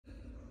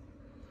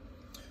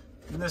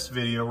In this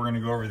video, we're going to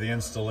go over the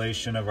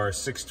installation of our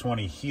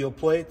 620 heel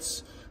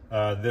plates.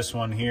 This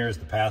one here is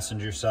the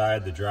passenger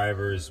side. The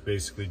driver is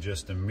basically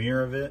just a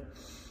mirror of it.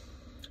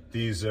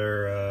 These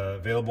are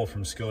available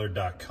from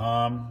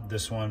Skillard.com.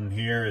 This one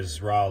here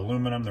is raw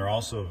aluminum. They're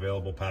also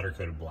available powder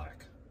coated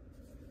black.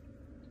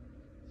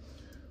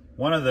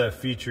 One of the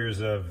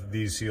features of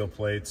these heel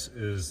plates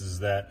is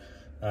that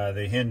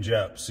they hinge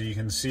up. So you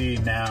can see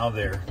now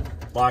they're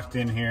locked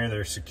in here,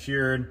 they're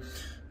secured.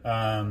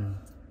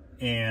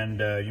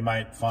 You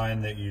might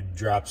find that you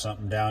drop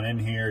something down in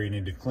here, you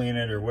need to clean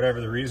it, or whatever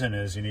the reason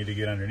is, you need to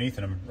get underneath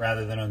them.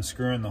 Rather than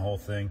unscrewing the whole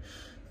thing,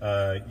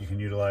 you can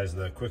utilize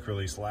the quick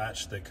release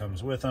latch that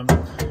comes with them.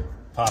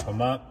 Pop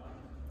them up,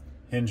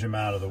 hinge them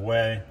out of the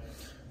way,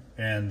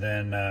 and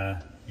then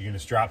you can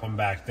just drop them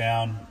back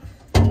down,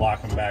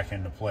 lock them back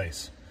into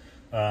place.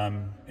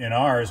 In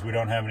ours, we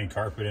don't have any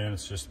carpet in,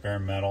 it's just bare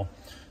metal.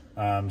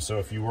 So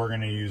if you were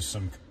going to use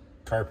some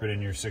carpet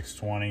in your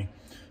 620,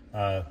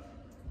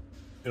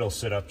 it'll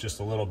sit up just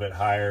a little bit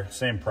higher.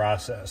 Same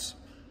process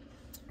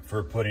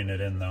for putting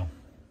it in though.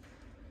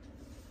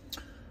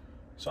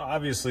 So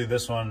obviously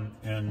this one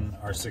in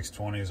our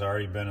 620 has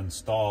already been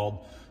installed,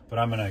 but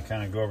I'm going to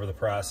kind of go over the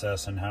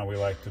process and how we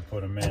like to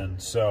put them in.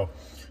 So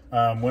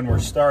when we're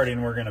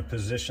starting, we're going to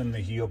position the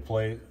heel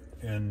plate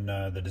in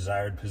the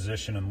desired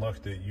position and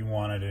look that you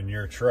want it in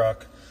your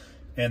truck.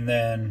 And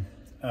then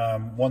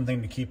one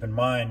thing to keep in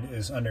mind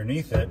is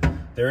underneath it,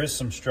 there is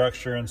some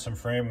structure and some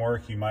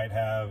framework. You might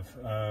have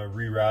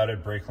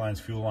rerouted brake lines,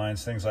 fuel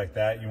lines, things like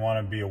that. You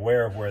want to be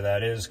aware of where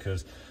that is,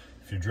 because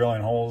if you're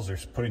drilling holes or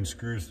putting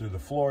screws through the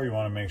floor, you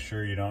want to make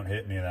sure you don't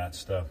hit any of that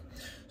stuff.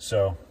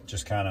 So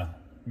just kind of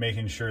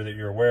making sure that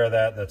you're aware of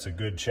that. That's a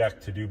good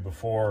check to do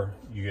before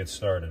you get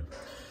started.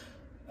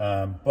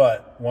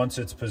 But once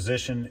it's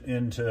positioned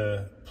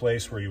into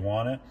place where you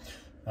want it,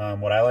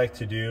 what I like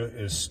to do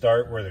is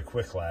start where the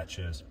quick latch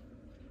is.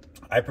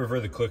 I prefer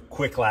the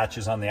quick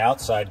latches on the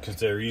outside because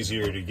they're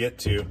easier to get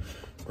to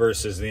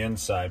versus the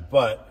inside,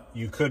 but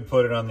you could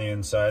put it on the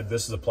inside.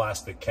 This is a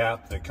plastic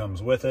cap that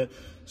comes with it,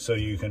 so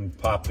you can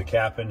pop the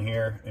cap in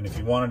here, and if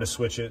you wanted to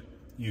switch it,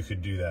 you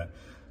could do that.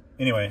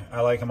 Anyway, I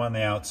like them on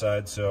the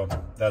outside, so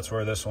that's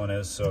where this one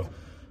is. So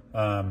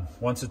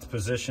once it's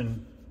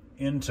positioned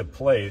into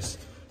place,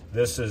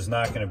 this is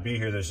not going to be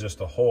here, there's just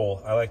a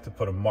hole. I like to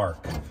put a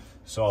mark.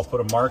 So I'll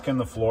put a mark in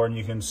the floor, and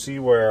you can see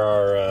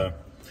where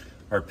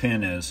our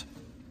pin is.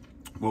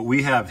 What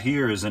we have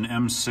here is an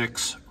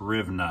M6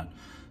 riv nut.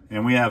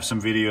 And we have some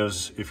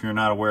videos, if you're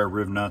not aware of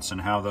riv nuts and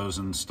how those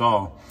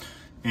install.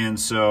 And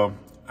so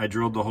I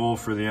drilled the hole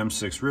for the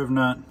M6 riv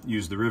nut,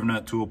 used the riv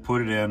nut tool,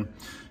 put it in,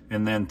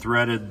 and then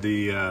threaded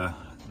the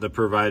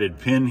provided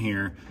pin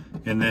here,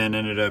 and then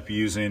ended up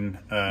using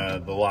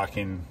the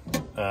locking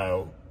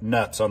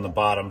nuts on the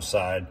bottom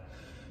side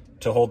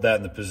to hold that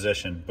in the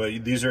position.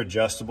 But these are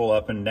adjustable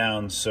up and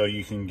down, so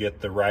you can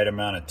get the right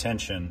amount of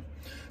tension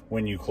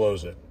when you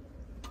close it.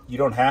 You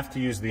don't have to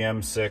use the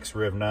M6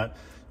 riv nut.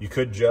 You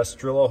could just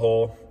drill a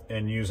hole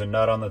and use a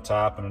nut on the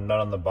top and a nut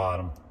on the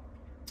bottom.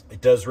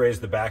 It does raise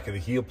the back of the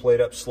heel plate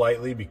up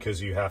slightly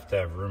because you have to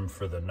have room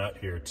for the nut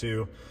here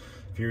too.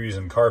 If you're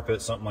using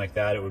carpet, something like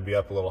that, it would be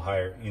up a little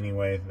higher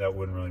anyway. That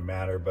wouldn't really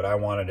matter, but I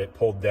wanted it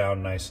pulled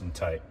down nice and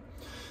tight.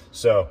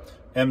 So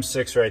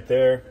M6 right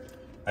there,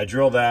 I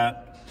drill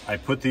that, I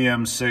put the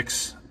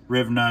M6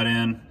 riv nut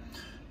in,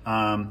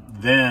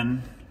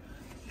 then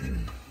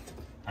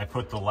I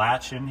put the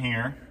latch in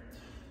here,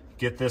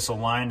 get this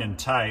aligned and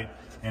tight,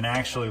 and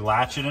actually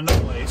latch it into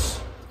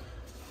place,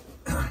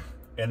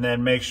 and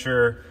then make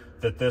sure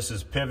that this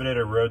is pivoted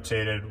or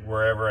rotated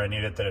wherever I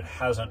need it, that it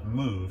hasn't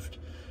moved.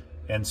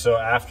 And so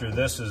after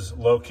this is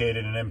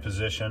located and in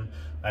position,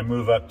 I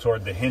move up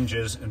toward the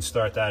hinges and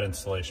start that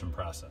installation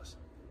process.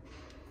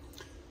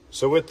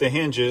 So with the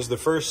hinges, the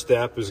first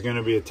step is going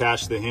to be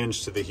attach the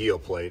hinge to the heel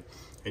plate.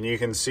 And you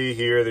can see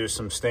here there's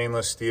some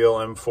stainless steel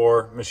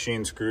M4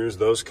 machine screws.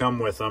 Those come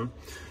with them,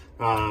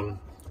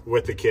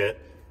 with the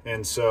kit.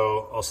 And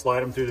so I'll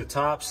slide them through the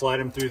top, slide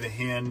them through the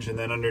hinge, and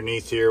then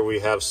underneath here we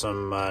have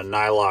some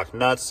nylock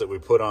nuts that we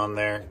put on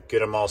there, get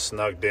them all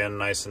snugged in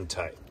nice and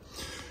tight.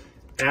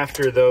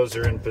 After those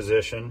are in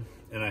position,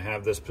 and I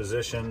have this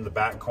position, the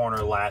back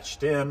corner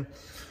latched in,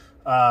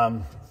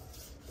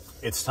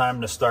 it's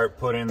time to start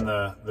putting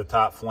the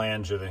top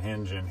flange of the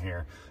hinge in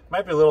here.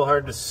 Might be a little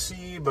hard to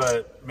see,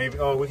 but maybe,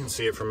 oh, we can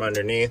see it from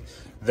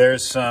underneath.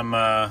 There's some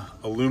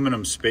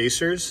aluminum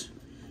spacers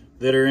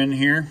that are in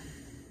here.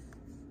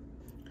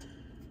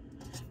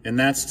 And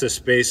that's to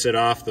space it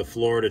off the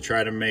floor to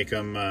try to make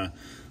them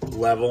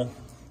level.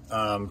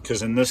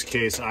 Because in this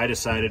case, I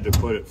decided to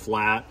put it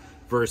flat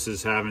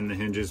versus having the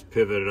hinges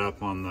pivoted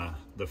up on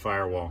the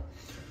firewall.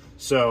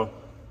 So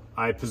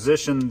I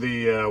positioned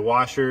the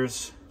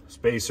washers,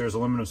 spacers,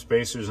 aluminum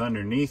spacers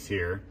underneath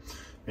here.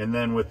 And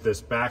then with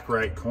this back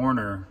right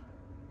corner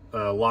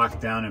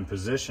locked down in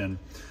position,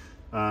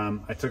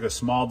 I took a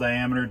small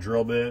diameter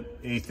drill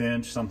bit, 1/8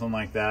 inch, something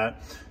like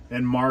that,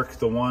 and marked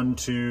the 1,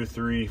 2,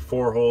 3,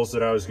 4 holes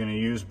that I was going to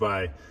use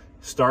by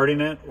starting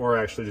it, or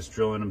actually just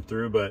drilling them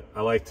through. But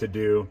I like to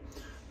do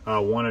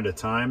one at a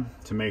time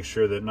to make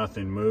sure that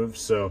nothing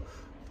moves. So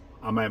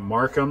I might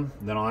mark them,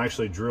 then I'll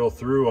actually drill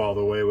through all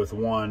the way with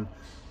one.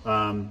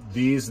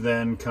 These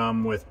then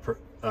come with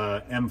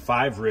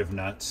M5 riv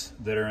nuts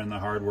that are in the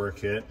hardware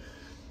kit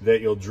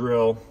that you'll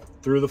drill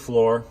through the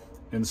floor,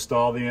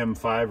 install the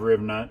M5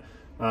 riv nut.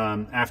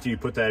 After you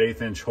put that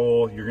 1/8 inch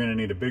hole, you're going to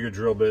need a bigger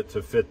drill bit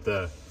to fit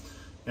the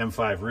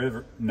M5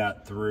 riv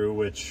nut through,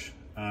 which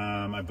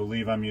I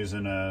believe I'm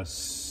using a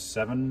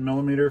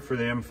 7mm for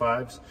the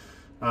M5s.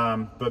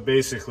 But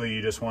basically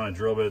you just want a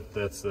drill bit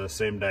that's the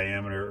same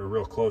diameter or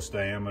real close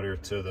diameter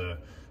to the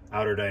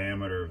outer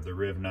diameter of the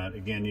riv nut.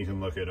 Again, you can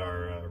look at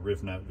our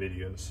riv nut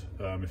videos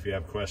if you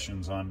have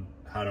questions on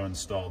how to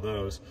install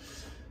those.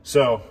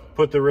 So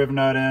put the riv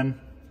nut in,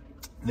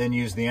 then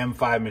use the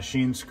M5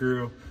 machine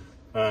screw,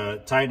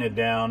 tighten it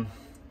down,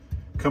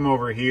 come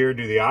over here,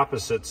 do the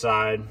opposite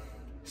side,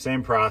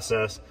 same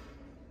process.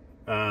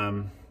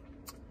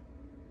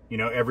 You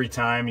know, every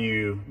time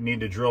you need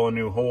to drill a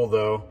new hole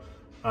though,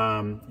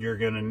 you're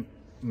gonna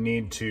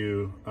need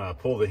to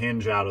pull the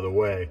hinge out of the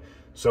way.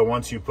 So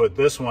once you put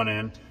this one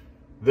in,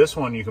 this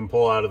one you can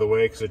pull out of the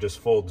way because it just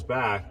folds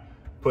back.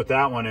 Put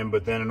that one in,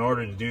 but then in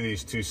order to do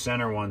these two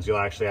center ones, you'll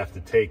actually have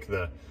to take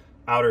the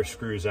outer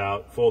screws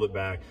out, fold it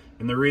back.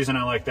 And the reason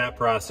I like that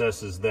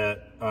process is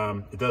that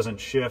it doesn't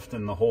shift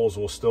and the holes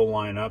will still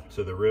line up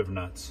to the riv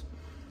nuts.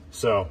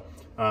 So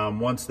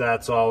once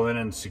that's all in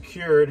and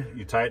secured,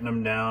 you tighten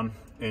them down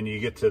and you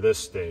get to this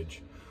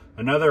stage.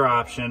 Another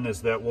option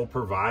is that we'll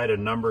provide a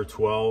number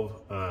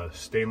 12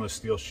 stainless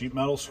steel sheet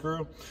metal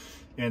screw.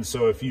 And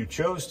so if you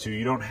chose to,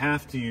 you don't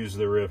have to use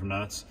the riv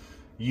nuts.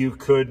 You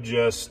could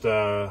just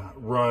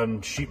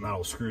run sheet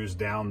metal screws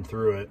down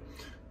through it.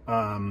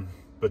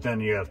 But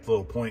then you have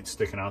little points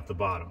sticking out the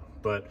bottom.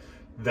 But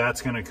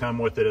that's going to come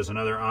with it as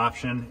another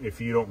option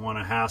if you don't want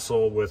to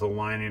hassle with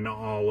aligning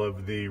all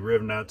of the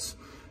riv nuts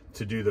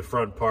to do the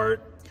front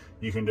part.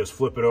 You can just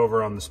flip it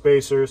over on the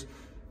spacers,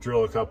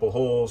 drill a couple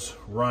holes,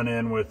 run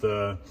in with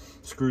a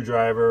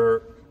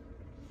screwdriver,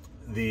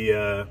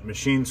 the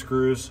machine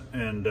screws,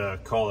 and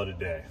call it a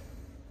day.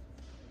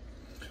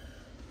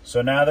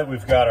 So now that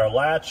we've got our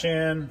latch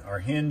in, our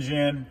hinge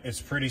in,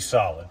 it's pretty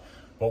solid.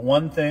 But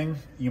one thing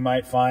you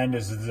might find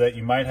is that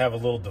you might have a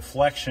little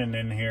deflection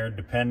in here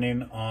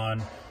depending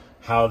on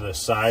how the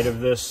side of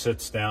this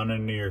sits down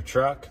into your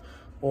truck,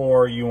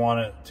 or you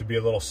want it to be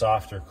a little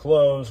softer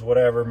close,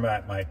 whatever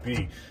that might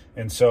be.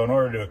 And so in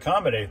order to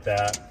accommodate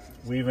that,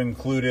 we've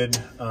included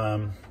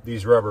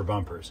these rubber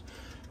bumpers.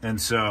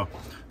 And so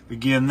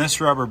again,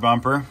 this rubber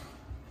bumper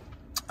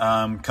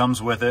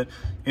comes with it.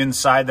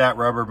 Inside that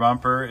rubber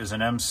bumper is an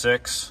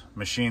M6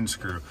 machine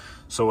screw.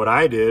 So what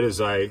I did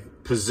is I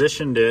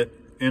positioned it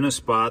in a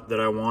spot that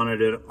I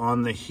wanted it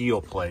on the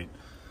heel plate.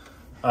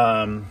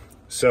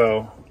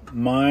 So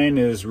mine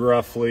is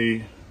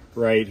roughly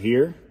right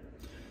here.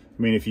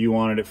 I mean, if you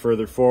wanted it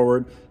further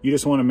forward, you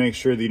just want to make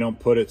sure that you don't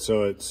put it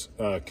so it's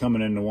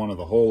coming into one of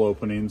the hole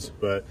openings.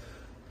 But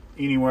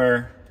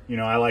anywhere, you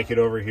know, I like it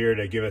over here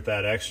to give it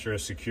that extra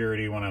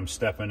security when I'm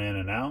stepping in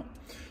and out.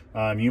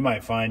 You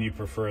might find you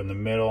prefer in the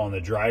middle. On the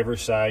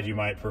driver's side, you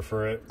might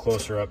prefer it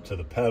closer up to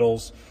the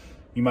pedals.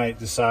 You might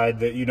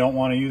decide that you don't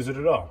want to use it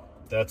at all.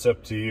 That's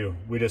up to you.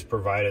 We just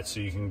provide it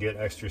so you can get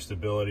extra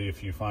stability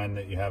if you find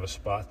that you have a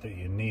spot that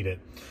you need it.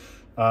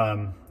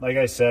 Like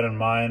I said in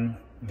mine,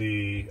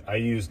 I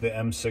used the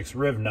M6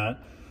 riv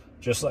nut,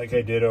 just like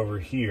I did over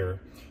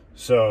here.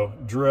 So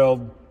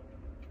drilled,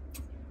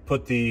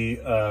 put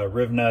the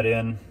riv nut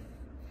in,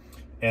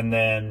 and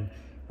then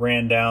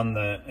ran down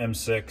the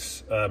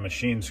M6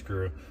 machine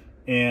screw.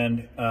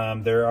 And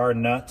there are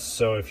nuts,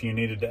 so if you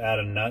needed to add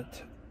a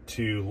nut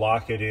to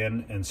lock it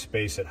in and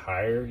space it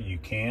higher, you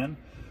can.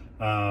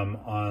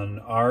 On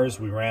ours,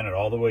 we ran it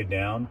all the way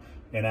down,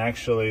 and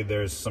actually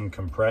there's some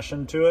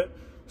compression to it,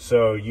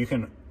 so you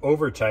can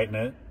over tighten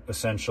it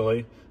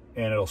essentially,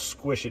 and it'll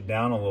squish it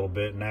down a little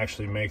bit and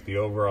actually make the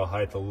overall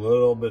height a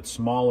little bit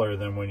smaller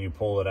than when you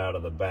pull it out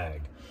of the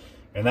bag.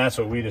 And that's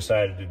what we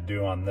decided to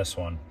do on this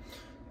one.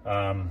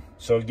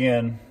 So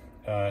again,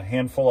 a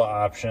handful of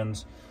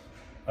options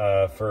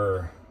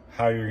for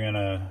how you're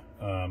gonna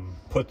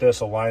put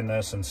this, align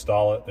this,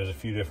 install it. There's a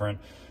few different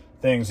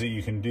things that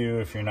you can do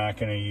if you're not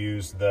going to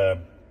use the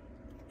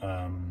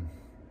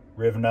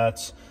riv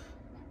nuts.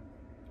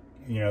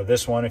 You know,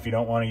 this one, if you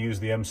don't want to use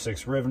the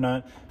M6 riv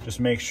nut,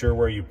 just make sure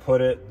where you put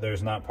it,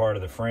 there's not part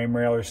of the frame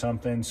rail or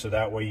something, so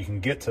that way you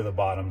can get to the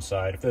bottom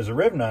side. If there's a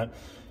riv nut,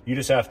 you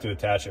just have to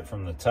attach it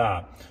from the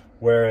top.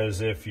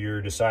 Whereas if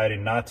you're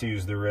deciding not to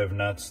use the riv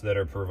nuts that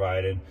are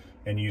provided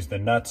and use the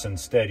nuts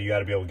instead, you got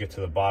to be able to get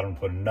to the bottom,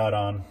 put a nut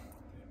on,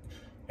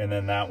 and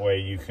then that way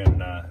you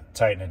can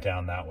tighten it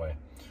down that way.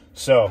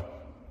 So,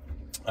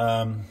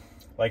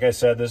 like I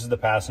said, this is the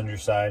passenger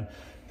side.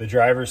 The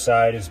driver's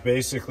side is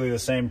basically the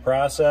same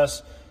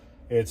process.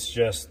 It's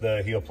just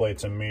the heel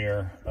plate's a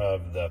mirror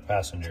of the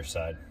passenger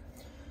side.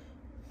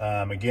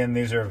 Again,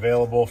 these are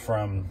available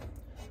from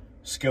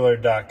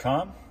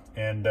Skillard.com,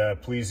 and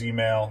please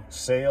email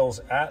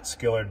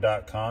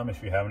sales@skillard.com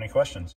if you have any questions.